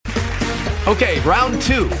Okay, round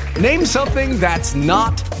two. Name something that's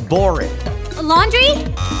not boring. A laundry?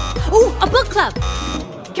 Ooh, a book club.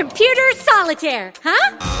 Computer solitaire,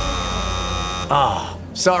 huh? Ah,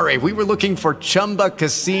 sorry, we were looking for Chumba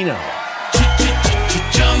Casino.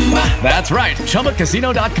 That's right,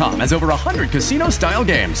 ChumbaCasino.com has over 100 casino-style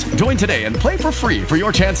games. Join today and play for free for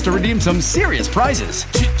your chance to redeem some serious prizes.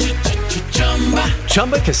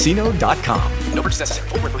 ChumbaCasino.com. No purchase necessary.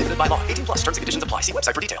 Void where prohibited by law. 18 plus terms and conditions apply. See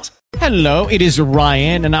website for details. Hello, it is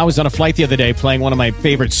Ryan, and I was on a flight the other day playing one of my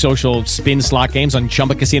favorite social spin slot games on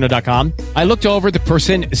ChumbaCasino.com. I looked over at the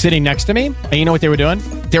person sitting next to me, and you know what they were doing?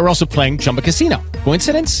 They were also playing Chumba Casino.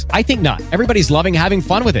 Coincidence? I think not. Everybody's loving having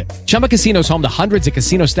fun with it. Chumba Casino is home to hundreds of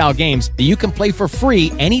casino-style games that you can play for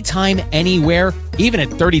free anytime, anywhere, even at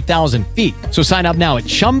 30,000 feet. So sign up now at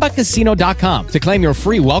ChumbaCasino.com to claim your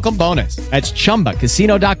free welcome bonus. That's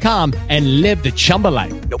ChumbaCasino.com and live the Chumba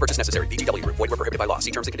life. No purchase necessary. VGW. Void where prohibited by law.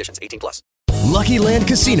 See terms and conditions. 18 plus. Lucky Land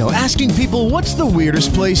Casino, asking people, what's the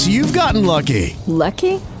weirdest place you've gotten lucky?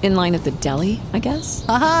 Lucky? In line at the deli, I guess?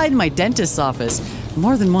 Aha, in my dentist's office.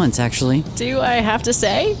 More than once, actually. Do I have to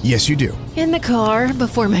say? Yes, you do. In the car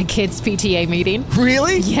before my kids' PTA meeting.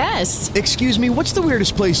 Really? Yes. Excuse me, what's the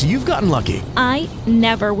weirdest place you've gotten lucky? I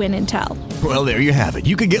never win and tell. Well, there you have it.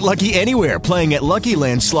 You can get lucky anywhere, playing at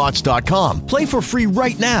LuckyLandSlots.com. Play for free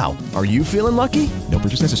right now. Are you feeling lucky? No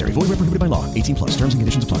purchase necessary. Void where prohibited by law. 18 plus. Terms and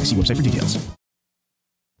conditions apply. See website for details.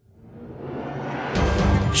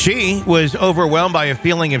 She was overwhelmed by a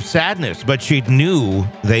feeling of sadness, but she knew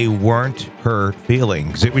they weren't her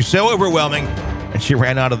feelings. It was so overwhelming, and she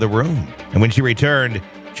ran out of the room. And when she returned,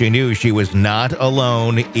 she knew she was not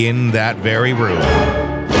alone in that very room.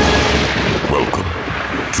 Welcome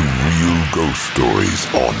to Real Ghost Stories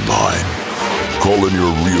Online. Call in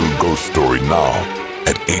your real ghost story now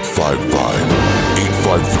at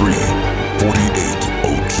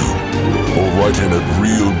 855-853-4802. Or write in at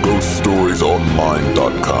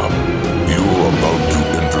realghoststoriesonline.com. You're about to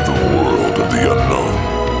enter the world of the unknown,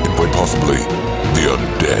 and quite possibly the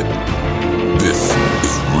undead. This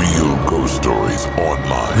is Real Ghost Stories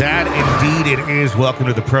Online. That indeed it is. Welcome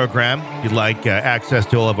to the program. If you'd like access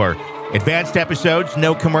to all of our advanced episodes,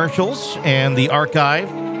 no commercials, and the archive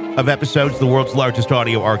of episodes, the world's largest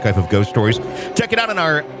audio archive of ghost stories, check it out on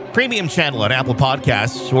our premium channel on Apple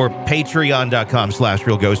Podcasts or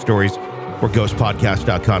patreon.com/realghoststories or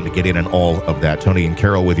ghostpodcast.com to get in on all of that. Tony and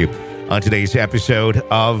Carol with you on today's episode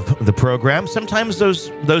of the program. Sometimes those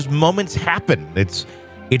moments happen. It's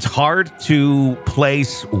hard to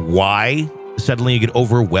place why suddenly you get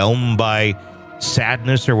overwhelmed by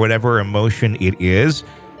sadness or whatever emotion it is,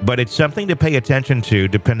 but it's something to pay attention to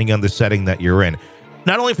depending on the setting that you're in.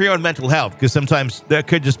 Not only for your own mental health, because sometimes there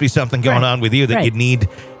could just be something going on with you that you need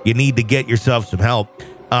to get yourself some help.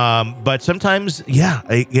 But sometimes,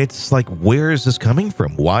 it's like, where is this coming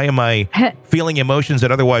from? Why am I feeling emotions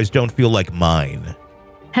that otherwise don't feel like mine?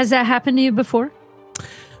 Has that happened to you before?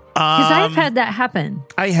 Because I've had that happen.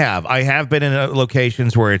 I have been in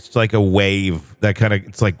locations where it's like a wave that kind of,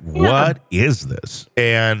 it's like, what is this?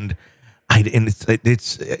 And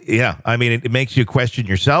it makes you question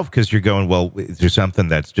yourself because you're going, well, is there something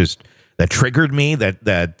that triggered me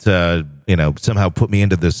that somehow put me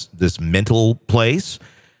into this mental place?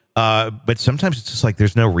 But sometimes it's just like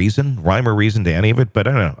there's no rhyme or reason to any of it. But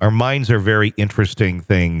I don't know. Our minds are very interesting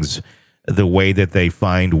things, the way that they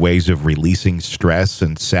find ways of releasing stress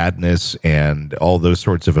and sadness and all those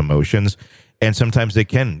sorts of emotions. And sometimes they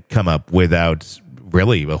can come up without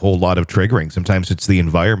really a whole lot of triggering. Sometimes it's the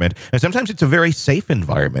environment, and sometimes it's a very safe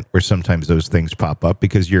environment where sometimes those things pop up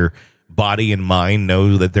because your body and mind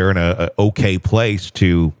know that they're in a okay place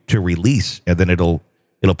to release, and then it'll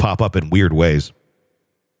pop up in weird ways.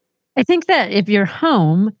 I think that if you're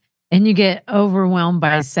home and you get overwhelmed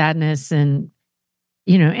by sadness and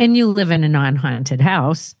you live in a non-haunted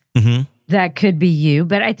house, that could be you.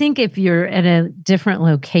 But I think if you're at a different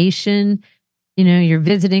location, you're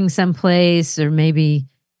visiting someplace or maybe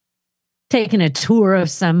taking a tour of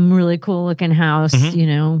some really cool looking house,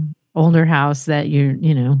 older house that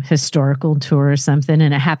historical tour or something,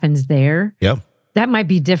 and it happens there. Yep. That might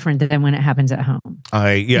be different than when it happens at home.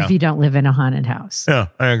 If you don't live in a haunted house. Yeah,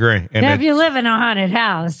 I agree. And if you live in a haunted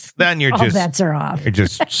house, then all bets are off. You're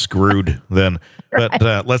just screwed then. Right.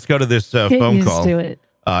 But let's go to this Get phone used call. to it.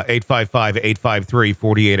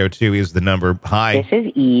 855-853-4802 is the number. Hi. This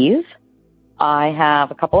is Eve. I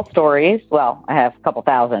have a couple of stories. Well, I have a couple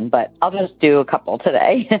thousand, but I'll just do a couple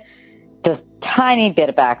today. Just tiny bit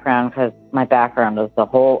of background because my background is a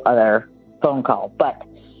whole other phone call. But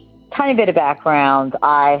tiny bit of background.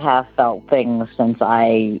 I have felt things since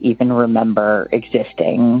I even remember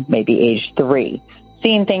existing, maybe age 3.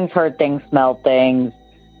 seen things, heard things, smelled things,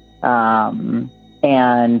 and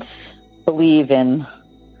believe in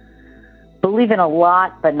a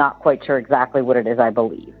lot, but not quite sure exactly what it is I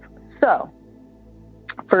believe. So,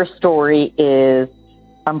 first story is,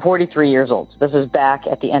 I'm 43 years old. So this was back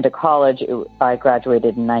at the end of college. I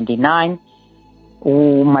graduated in 99.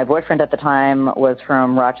 My boyfriend at the time was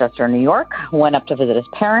from Rochester, New York. Went up to visit his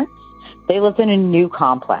parents. They lived in a new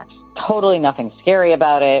complex. Totally nothing scary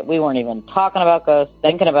about it. We weren't even talking about ghosts,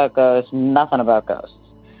 thinking about ghosts, nothing about ghosts.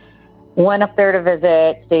 Went up there to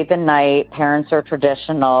visit, stayed the night. Parents are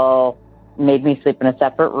traditional. Made me sleep in a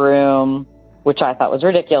separate room, which I thought was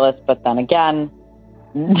ridiculous. But then again,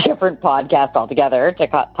 different podcast altogether to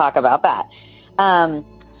talk about that.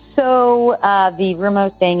 So the room I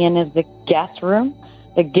was staying in is the guest room.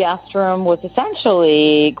 The guest room was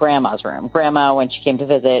essentially Grandma's room. Grandma, when she came to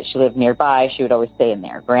visit, she lived nearby. She would always stay in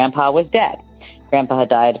there. Grandpa was dead. Grandpa had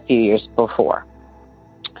died a few years before.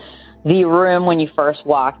 The room, when you first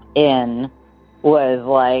walked in, was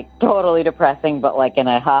like totally depressing, but like in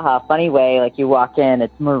a funny way. Like you walk in,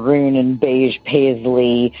 it's maroon and beige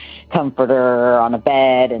paisley comforter on a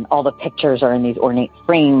bed, and all the pictures are in these ornate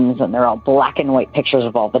frames, and they're all black and white pictures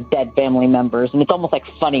of all the dead family members. And it's almost like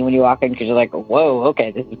funny when you walk in because you're like, whoa,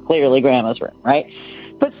 okay, this is clearly Grandma's room, right?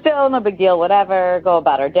 But still, no big deal, whatever, go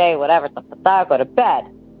about our day, whatever, go to bed.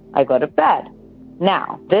 I go to bed.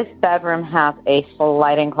 Now, this bedroom has a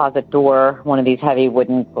sliding closet door, one of these heavy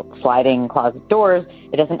wooden sliding closet doors.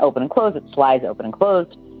 It doesn't open and close. It slides open and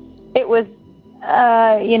closed. It was,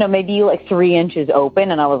 maybe like 3 inches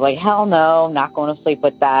open, and I was like, hell no, I'm not going to sleep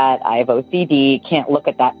with that. I have OCD, can't look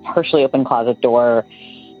at that partially open closet door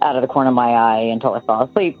out of the corner of my eye until I fall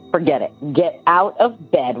asleep. Forget it. Get out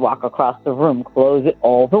of bed, walk across the room, close it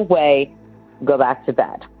all the way, go back to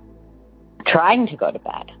bed. Trying to go to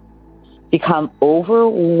bed. Become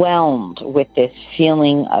overwhelmed with this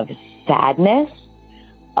feeling of sadness,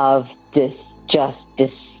 of this just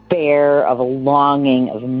despair, of a longing,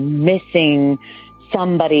 of missing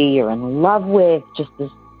somebody you're in love with, just this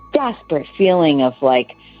desperate feeling of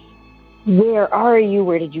like, where are you?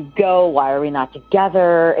 Where did you go? Why are we not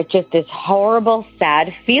together? It's just this horrible,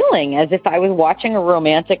 sad feeling, as if I was watching a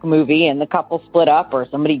romantic movie and the couple split up or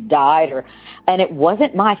somebody died, and it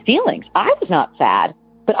wasn't my feelings. I was not sad.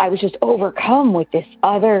 But I was just overcome with this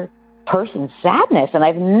other person's sadness. And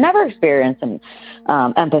I've never experienced an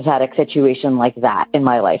empathetic situation like that in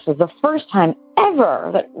my life. It was the first time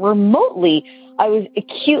ever that remotely I was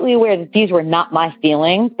acutely aware that these were not my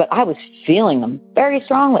feelings, but I was feeling them very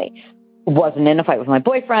strongly. Wasn't in a fight with my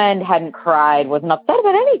boyfriend, hadn't cried, wasn't upset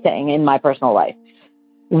about anything in my personal life.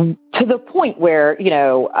 To the point where,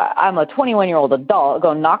 I'm a 21-year-old adult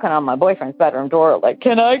going knocking on my boyfriend's bedroom door, like,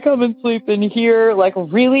 can I come and sleep in here? Like,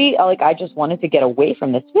 really? Like, I just wanted to get away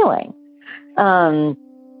from this feeling.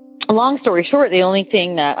 Long story short, the only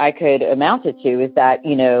thing that I could amount it to is that,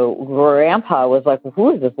 Grandpa was like, well,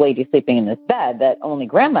 who is this lady sleeping in this bed that only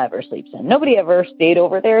Grandma ever sleeps in? Nobody ever stayed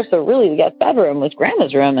over there. So really the guest bedroom was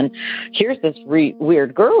Grandma's room. And here's this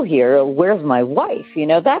weird girl here. Where's my wife?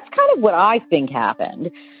 That's kind of what I think happened.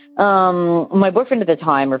 My boyfriend at the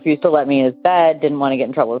time refused to let me in his bed, didn't want to get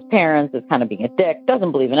in trouble with his parents, is kind of being a dick,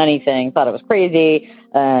 doesn't believe in anything, thought I was crazy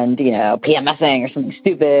and, PMSing or something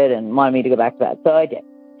stupid and wanted me to go back to bed. So I did.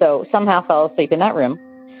 So somehow fell asleep in that room,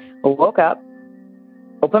 woke up,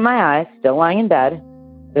 opened my eyes, still lying in bed.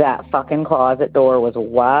 That fucking closet door was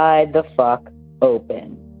wide the fuck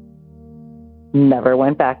open. Never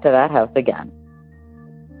went back to that house again.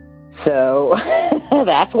 So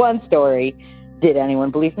that's one story. Did anyone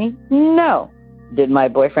believe me? No. Did my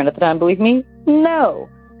boyfriend at the time believe me? No.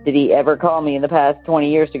 Did he ever call me in the past 20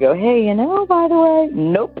 years to go, hey, by the way?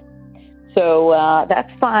 Nope. So that's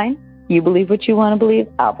fine. You believe what you want to believe.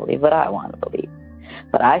 I'll believe what I want to believe.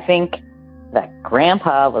 But I think that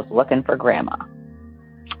Grandpa was looking for Grandma.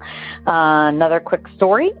 Another quick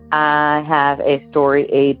story. I have a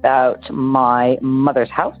story about my mother's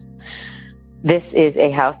house. This is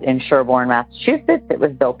a house in Sherborne, Massachusetts. It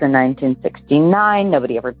was built in 1969.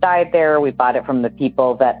 Nobody ever died there. We bought it from the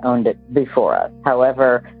people that owned it before us.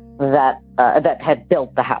 However, that had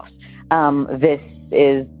built the house. This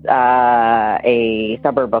is a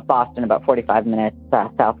suburb of Boston, about 45 minutes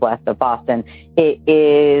southwest of Boston. It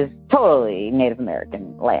is totally Native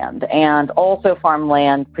American land and also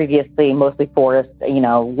farmland, previously mostly forest,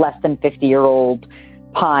 less than 50-year-old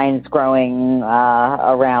pines growing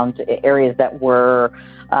around areas that were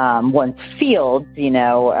once fields,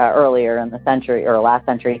 earlier in the century or last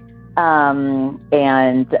century.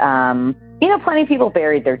 Plenty of people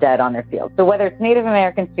buried their dead on their fields. So whether it's Native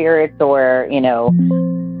American spirits or,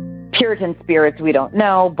 Puritan spirits, we don't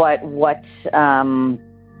know, but what, the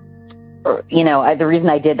reason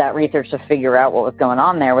I did that research to figure out what was going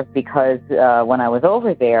on there was because when I was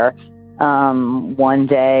over there, one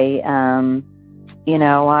day, I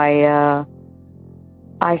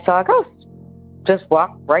saw a ghost just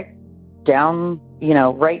walk right down,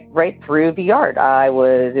 right through the yard. It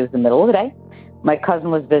was the middle of the day. My cousin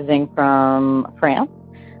was visiting from France.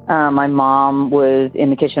 My mom was in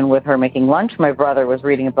the kitchen with her making lunch. My brother was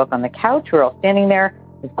reading a book on the couch. We were all standing there.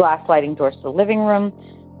 There's glass sliding doors to the living room.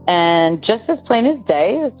 And just as plain as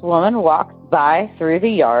day, this woman walks by through the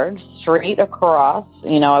yard, straight across.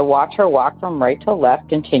 I watch her walk from right to left,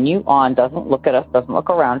 continue on, doesn't look at us, doesn't look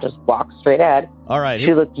around, just walks straight ahead. All right.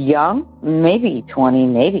 She looked young, maybe 20,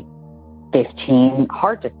 maybe 15,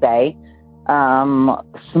 hard to say.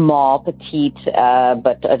 Small, petite,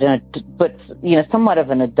 but somewhat of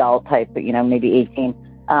an adult type, maybe 18,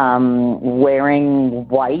 wearing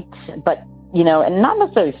white, but, and not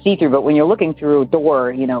necessarily see-through, but when you're looking through a door,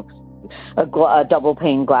 a double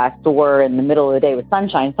pane glass door in the middle of the day with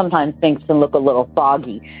sunshine, sometimes things can look a little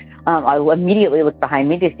foggy. I immediately looked behind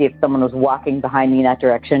me to see if someone was walking behind me in that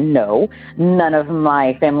direction. No, none of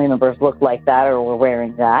my family members looked like that or were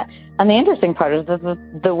wearing that. And the interesting part is that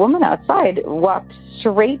the woman outside walked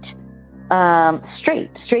straight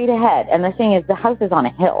ahead. And the thing is, the house is on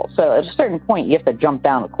a hill. So at a certain point, you have to jump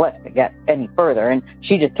down a cliff to get any further. And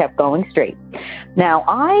she just kept going straight. Now,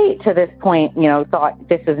 I, to this point, thought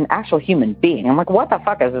this is an actual human being. I'm like, what the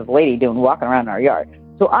fuck is this lady doing walking around our yard?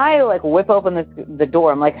 So I whip open the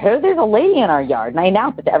door. I'm like, there's a lady in our yard. And I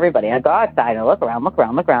announce it to everybody. I go outside and look around.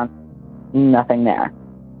 Nothing there.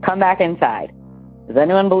 Come back inside. Does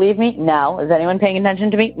anyone believe me? No. Is anyone paying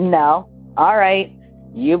attention to me? No. All right.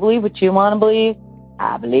 You believe what you want to believe.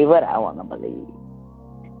 I believe what I want to believe.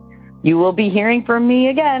 You will be hearing from me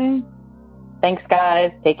again. Thanks,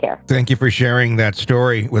 guys. Take care. Thank you for sharing that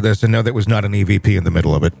story with us. And no, that was not an EVP in the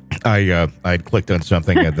middle of it. I'd clicked on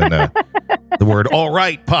something and then the word "all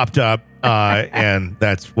right" popped up, and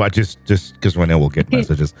that's why just because I know we'll get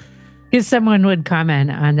messages. Because someone would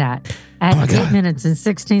comment on that at 8 minutes and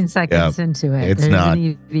 16 seconds into it. It's not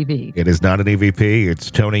an EVP. It is not an EVP.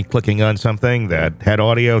 It's Tony clicking on something that had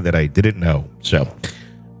audio that I didn't know. So,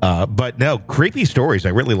 but no, creepy stories. I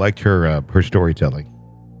really liked her storytelling.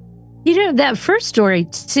 That first story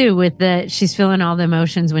too, with she's feeling all the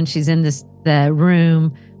emotions when she's in the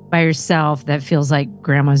room by herself that feels like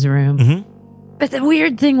grandma's room. Mm-hmm. But the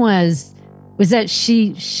weird thing was that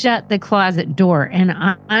she shut the closet door, and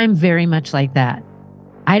I'm very much like that.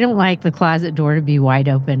 I don't like the closet door to be wide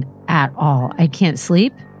open at all. I can't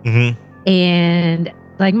sleep. Mm-hmm. And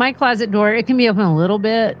like my closet door, it can be open a little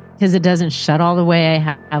bit because it doesn't shut all the way.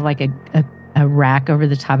 I have like a rack over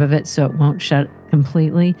the top of it so it won't shut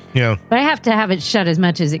completely. Yeah. But I have to have it shut as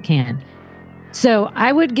much as it can. So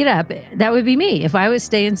I would get up. That would be me. If I was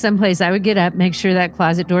staying someplace, I would get up, make sure that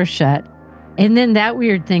closet door's shut. And then that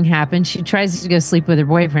weird thing happened. She tries to go sleep with her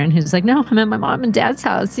boyfriend, who's like, no, I'm at my mom and dad's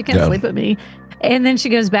house. You can't sleep with me. And then she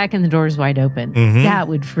goes back and the door's wide open. Mm-hmm. That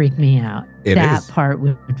would freak me out. That part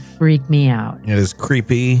would freak me out. It is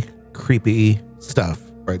creepy stuff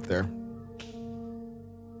right there.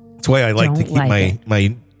 That's why I like to keep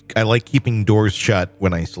I like keeping doors shut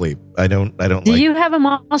when I sleep. I don't. Do you have them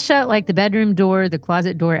all shut, like the bedroom door, the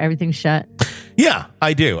closet door, everything shut? Yeah,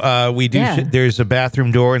 I do. We do. Yeah. There's a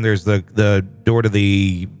bathroom door and there's the door to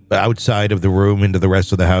the outside of the room into the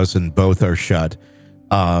rest of the house, and both are shut.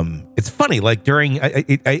 It's funny. Like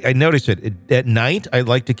I notice it at night. I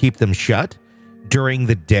like to keep them shut. During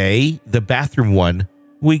the day, the bathroom one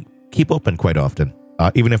we keep open quite often.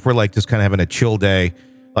 Even if we're like just kind of having a chill day,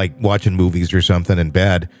 like watching movies or something in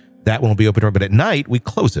bed, that one will be open. But at night, we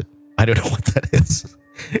close it. I don't know what that is.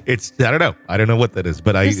 I don't know. I don't know what that is.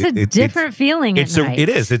 But it's a different feeling at night. It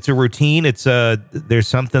is. It's a routine. There's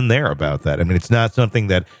something there about that. I mean, it's not something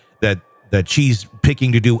that she's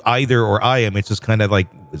picking to do either, or I am. It's just kind of like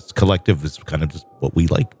it's collective. It's kind of just what we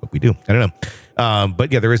like, what we do. I don't know.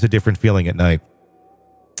 But yeah, there is a different feeling at night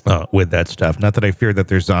with that stuff. Not that I fear that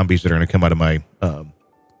there's zombies that are going to come out of my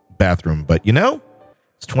bathroom, but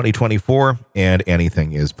it's 2024 and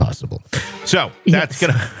anything is possible. So that's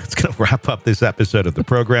gonna wrap up this episode of the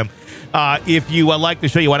program. If you like the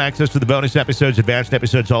show, you want access to the bonus episodes, advanced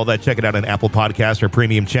episodes, all that, check it out on Apple Podcasts, our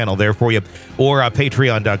premium channel there for you, or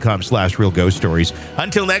patreon.com/Real Ghost Stories.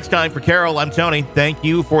 Until next time, for Carol, I'm Tony. Thank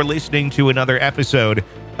you for listening to another episode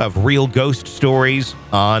of Real Ghost Stories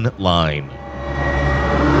Online.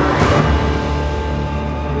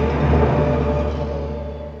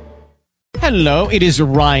 Hello, it is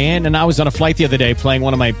Ryan, and I was on a flight the other day playing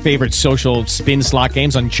one of my favorite social spin slot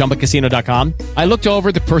games on ChumbaCasino.com. I looked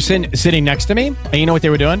over the person sitting next to me, and you know what they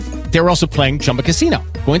were doing? They were also playing Chumba Casino.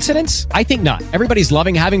 Coincidence? I think not. Everybody's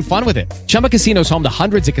loving having fun with it. Chumba Casino is home to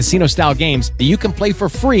hundreds of casino-style games that you can play for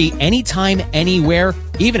free anytime, anywhere,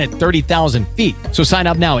 even at 30,000 feet. So sign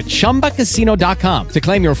up now at ChumbaCasino.com to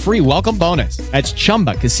claim your free welcome bonus. That's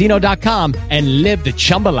ChumbaCasino.com and live the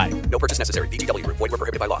Chumba life. No purchase necessary. VGW. Void were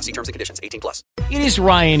prohibited by law. See terms and conditions. 18+. It is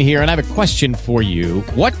Ryan here, and I have a question for you.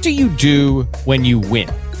 What do you do when you win?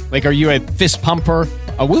 Like, are you a fist pumper,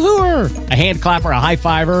 a woohooer, a hand clapper, a high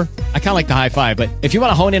fiver? I kind of like the high five, but if you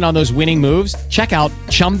want to hone in on those winning moves, check out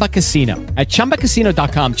Chumba Casino. At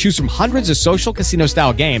ChumbaCasino.com, choose from hundreds of social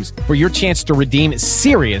casino-style games for your chance to redeem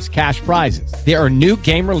serious cash prizes. There are new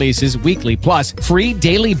game releases weekly, plus free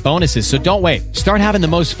daily bonuses. So don't wait. Start having the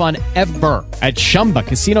most fun ever at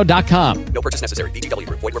ChumbaCasino.com. No purchase necessary. VGW.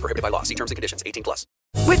 Void were prohibited by law. See terms and conditions. 18+.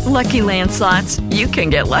 With Lucky Land Slots, you can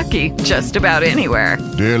get lucky just about anywhere.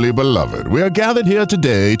 Dearly beloved, we are gathered here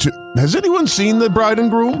today to... Has anyone seen the bride and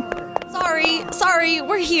groom? Sorry,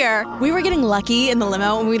 we're here. We were getting lucky in the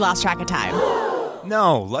limo and we lost track of time.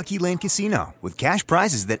 No, Lucky Land Casino, with cash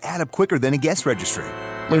prizes that add up quicker than a guest registry.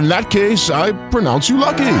 In that case, I pronounce you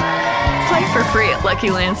lucky. Play for free at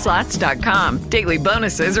LuckyLandSlots.com. Daily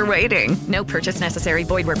bonuses are waiting. No purchase necessary.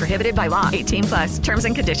 Void where prohibited by law. 18+. Terms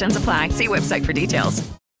and conditions apply. See website for details.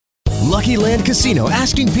 Lucky Land Casino,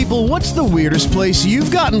 asking people, what's the weirdest place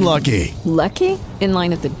you've gotten lucky? Lucky? In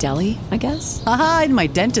line at the deli, I guess? Aha, in my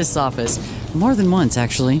dentist's office. More than once,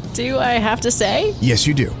 actually. Do I have to say? Yes,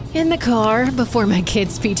 you do. In the car before my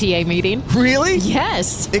kids' PTA meeting. Really?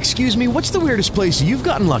 Yes. Excuse me, what's the weirdest place you've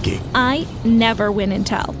gotten lucky? I never win and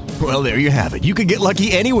tell. Well, there you have it. You can get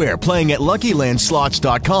lucky anywhere, playing at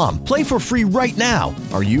LuckyLandSlots.com. Play for free right now.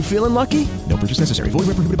 Are you feeling lucky? No purchase necessary. Void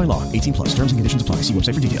where prohibited by law. 18+. Terms and conditions apply. See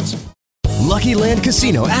website for details. Lucky Land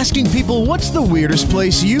Casino, asking people, what's the weirdest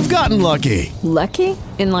place you've gotten lucky? Lucky?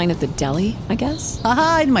 In line at the deli, I guess?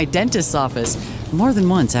 Aha, in my dentist's office. More than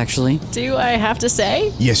once, actually. Do I have to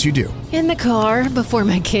say? Yes, you do. In the car before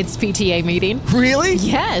my kids' PTA meeting. Really?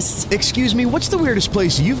 Yes. Excuse me, what's the weirdest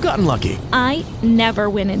place you've gotten lucky? I never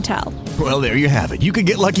win and tell. Well, there you have it. You can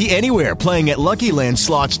get lucky anywhere, playing at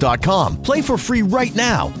LuckyLandSlots.com. Play for free right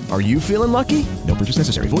now. Are you feeling lucky? No purchase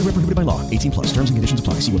necessary. Void where prohibited by law. 18+. Terms and conditions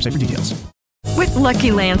apply. See website for details. With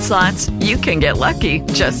Lucky Land Slots, you can get lucky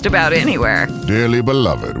just about anywhere. Dearly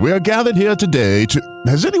beloved, we are gathered here today to...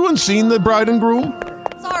 Has anyone seen the bride and groom?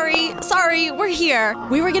 Sorry, we're here.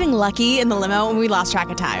 We were getting lucky in the limo and we lost track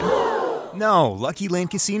of time. No, Lucky Land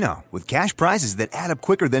Casino, with cash prizes that add up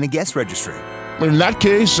quicker than a guest registry. In that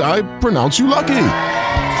case, I pronounce you lucky.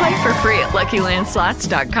 Play for free at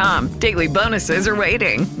LuckyLandSlots.com. Daily bonuses are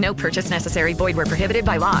waiting. No purchase necessary. Void where prohibited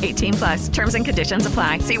by law. 18+. Terms and conditions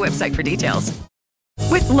apply. See website for details.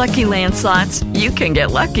 With Lucky Land Slots, you can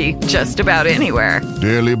get lucky just about anywhere.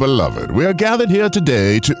 Dearly beloved, we are gathered here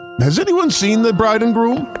today to... Has anyone seen the bride and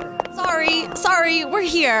groom? Sorry, we're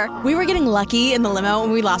here. We were getting lucky in the limo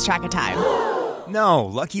and we lost track of time. No,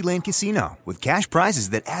 Lucky Land Casino, with cash prizes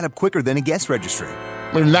that add up quicker than a guest registry.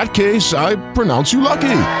 In that case, I pronounce you lucky.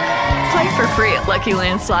 Play for free at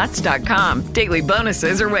LuckyLandSlots.com. Daily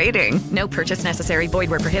bonuses are waiting. No purchase necessary. Void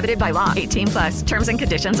where prohibited by law. 18+. Terms and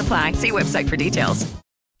conditions apply. See website for details.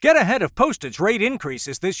 Get ahead of postage rate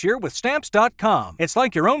increases this year with Stamps.com. It's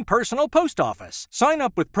like your own personal post office. Sign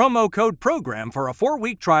up with promo code PROGRAM for a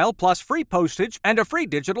 4-week trial plus free postage and a free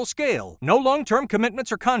digital scale. No long-term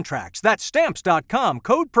commitments or contracts. That's Stamps.com,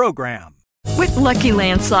 code PROGRAM. With Lucky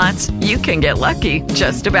Land Slots, you can get lucky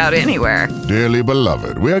just about anywhere. Dearly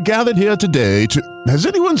beloved, we are gathered here today to... Has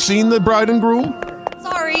anyone seen the bride and groom?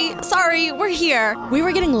 Sorry, we're here. We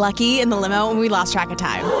were getting lucky in the limo and we lost track of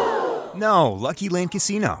time. No, Lucky Land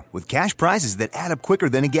Casino, with cash prizes that add up quicker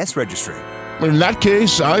than a guest registry. In that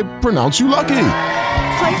case, I pronounce you lucky.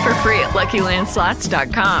 Play for free at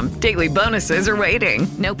LuckyLandSlots.com. Daily bonuses are waiting.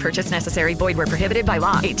 No purchase necessary. Void where prohibited by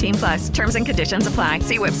law. 18+. Terms and conditions apply.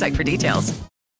 See website for details.